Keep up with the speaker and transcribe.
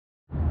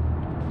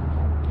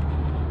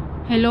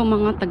Hello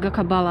mga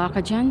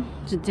taga-Kabalaka dyan.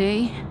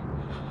 Today,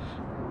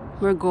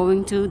 we're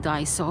going to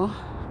Daiso.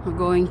 We're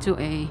going to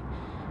a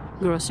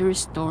grocery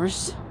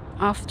stores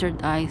after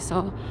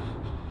Daiso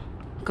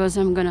because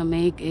I'm gonna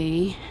make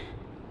a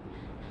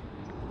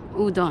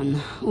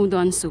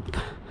udon soup.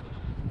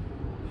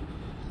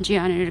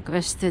 Gianni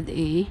requested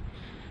a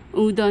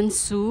udon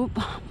soup,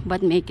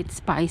 but make it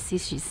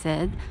spicy, she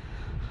said.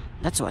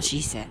 That's what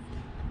she said.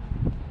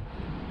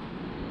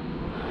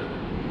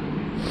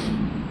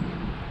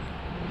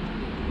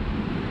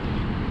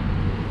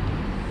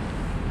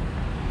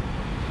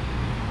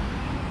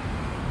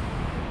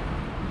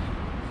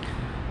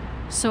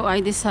 So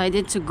I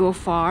decided to go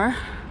far,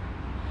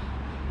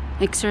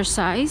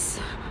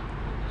 exercise,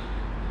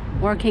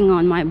 working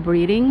on my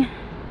breathing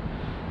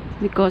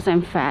because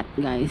I'm fat,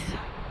 guys.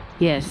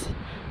 Yes,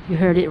 you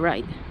heard it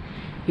right.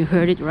 You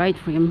heard it right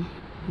from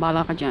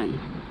Balaka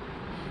dyan.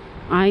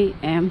 I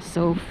am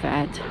so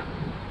fat.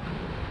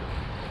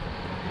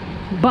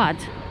 But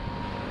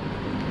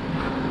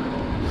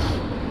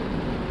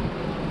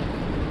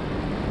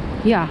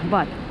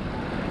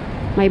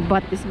my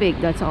butt is big,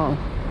 that's all.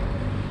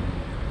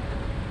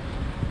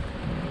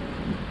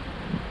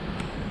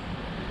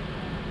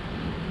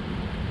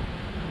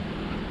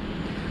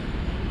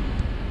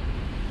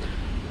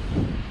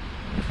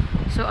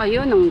 So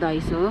ayun ang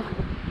Daiso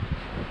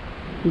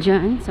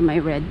dyan sa may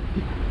red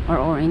or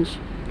orange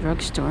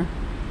drugstore.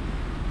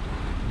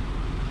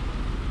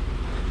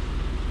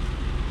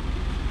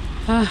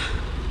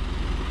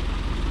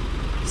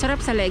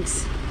 Sarap sa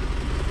legs.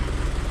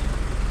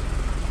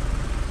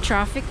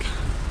 Traffic,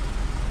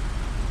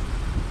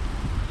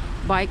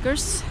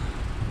 bikers,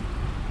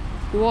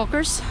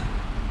 walkers,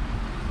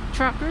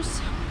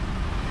 truckers,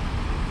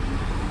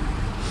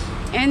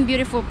 and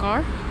beautiful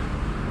car.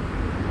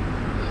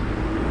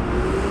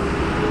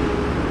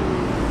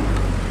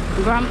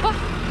 Grandpa?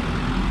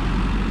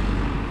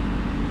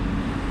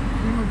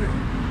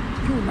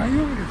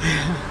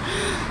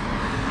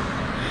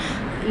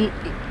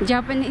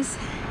 Japanese,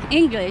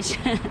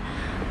 English.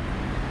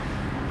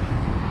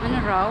 Ano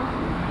raw?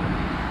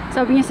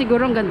 Sabi niya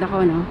siguro ang ganda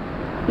ko, no?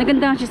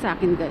 Nagandahan siya sa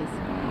akin, guys.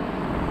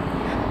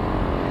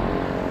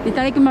 Di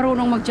talaga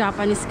marunong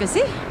mag-Japanese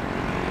kasi.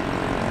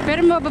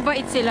 Pero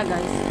mababait sila,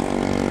 guys.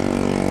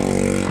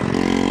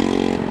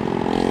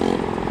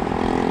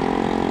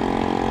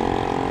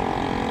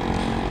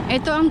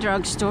 Ito ang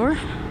drugstore.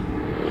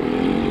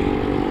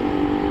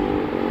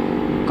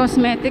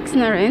 Cosmetics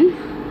na rin.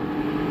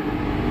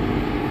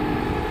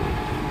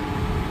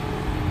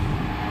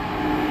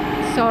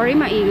 Sorry,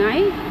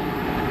 maingay.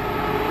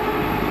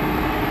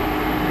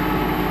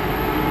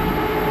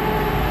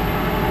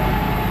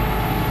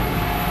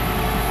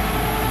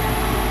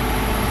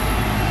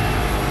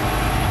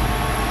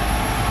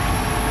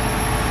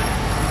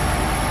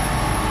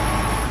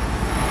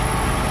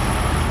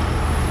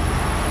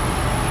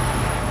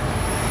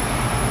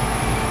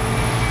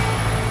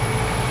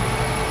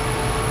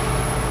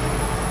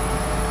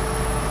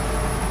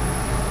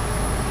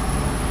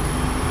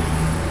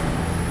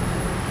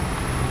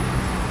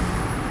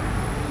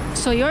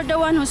 So you're the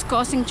one who's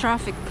causing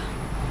traffic.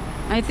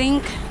 I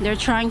think they're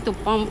trying to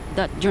pump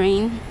that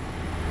drain,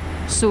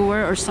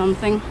 sewer or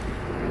something.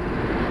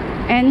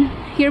 And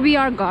here we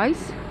are,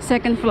 guys.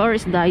 Second floor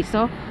is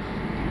Daiso.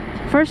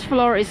 First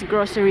floor is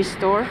grocery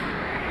store.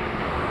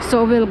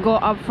 So we'll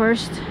go up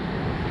first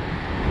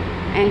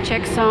and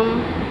check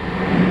some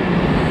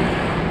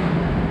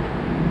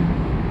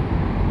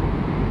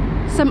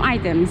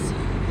items.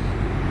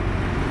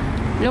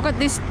 Look at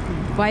this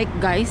bike,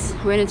 guys.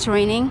 When it's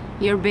raining,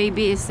 your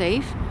baby is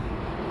safe.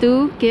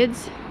 2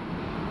 kids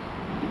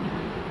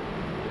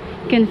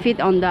can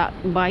fit on that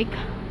bike,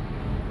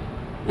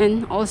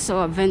 and also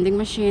a vending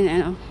machine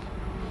and a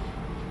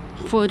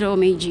photo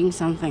imaging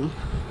something.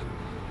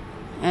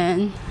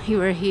 And you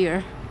are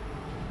here,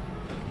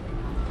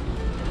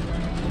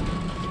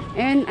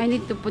 and I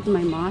need to put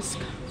my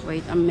mask.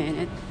 Wait a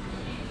minute.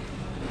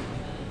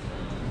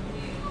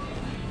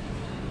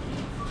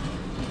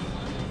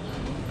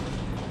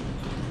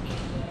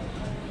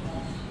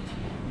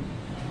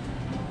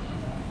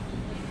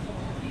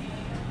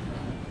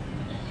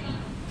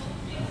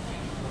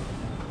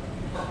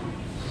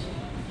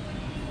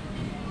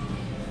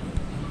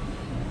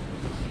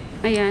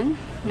 Ayan,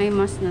 may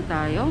mask na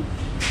tayo.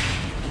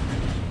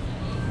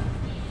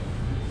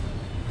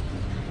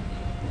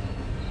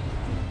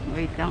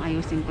 Wait lang,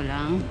 ayusin ko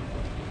lang.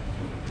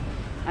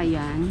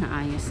 Ayan,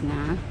 naayos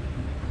na.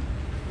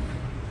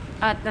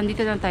 At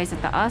nandito na tayo sa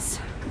taas,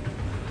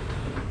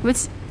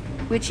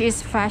 which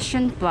is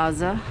Fashion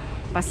Plaza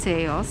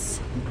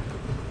Paseos.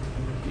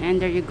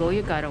 And there you go,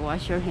 you gotta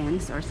wash your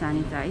hands or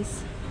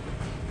sanitize.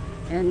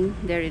 And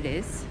there it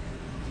is.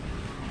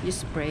 You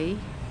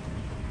spray.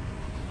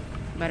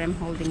 But I'm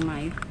holding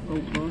my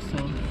GoPro, so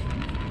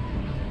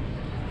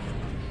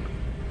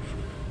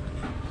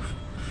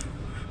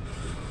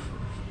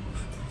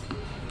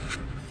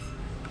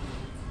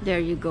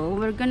there you go.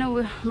 We're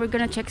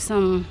gonna check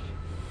some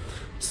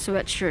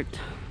sweatshirt.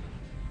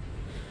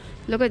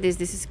 Look at this.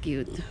 This is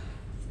cute.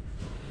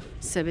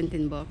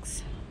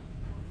 $17.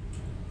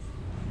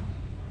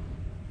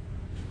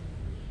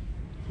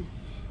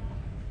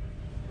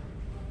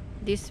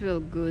 This will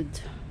good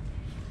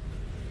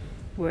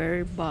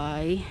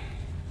whereby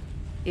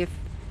if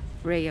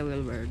Rhea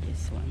will wear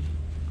this one.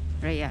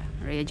 Rhea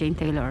Jane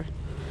Taylor,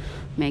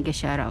 mega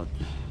shout out.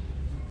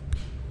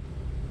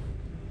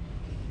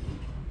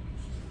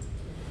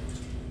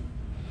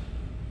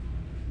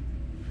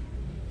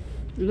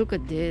 Look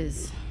at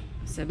this,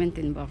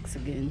 $17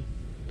 again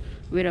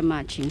with a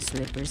matching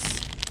slippers.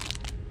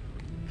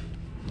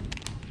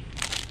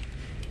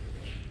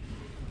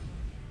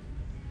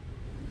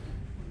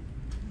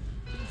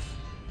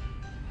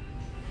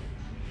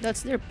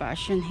 That's their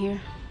passion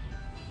here.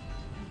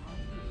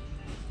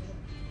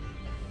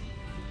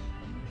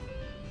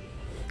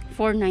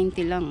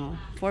 $4.90 lang, oh.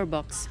 $4,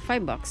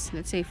 $5.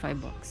 Let's say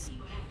 $5.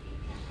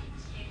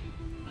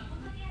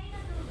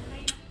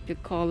 The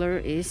color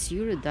is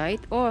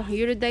Eurydite. Oh,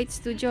 Eurydite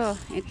Studio.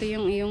 Ito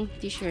yung iyong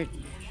t-shirt.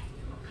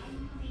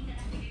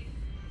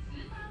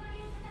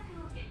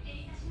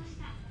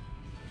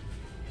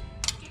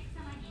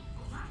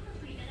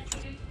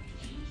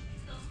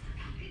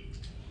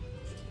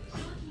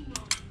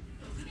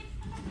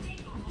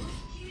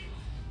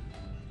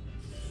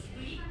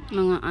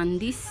 Mga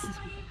undies.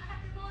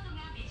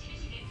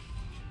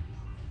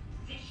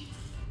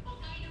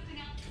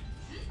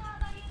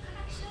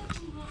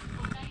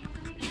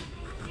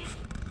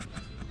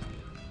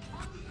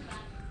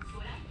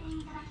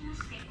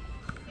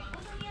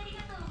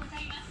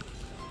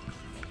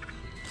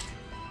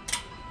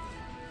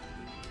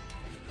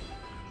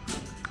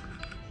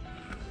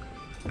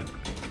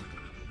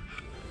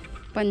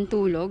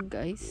 Pantulog,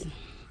 guys.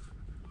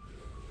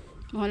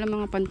 Mahal ang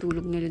mga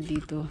pantulog nila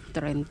dito.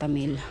 30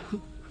 mil.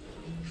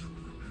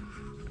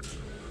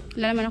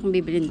 Wala naman akong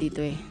bibilin dito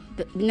eh.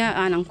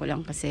 Dinaanan ko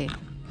lang kasi.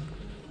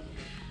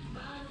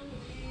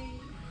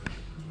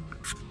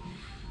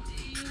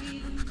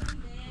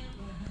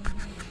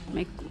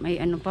 May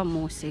ano pa,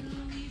 musik.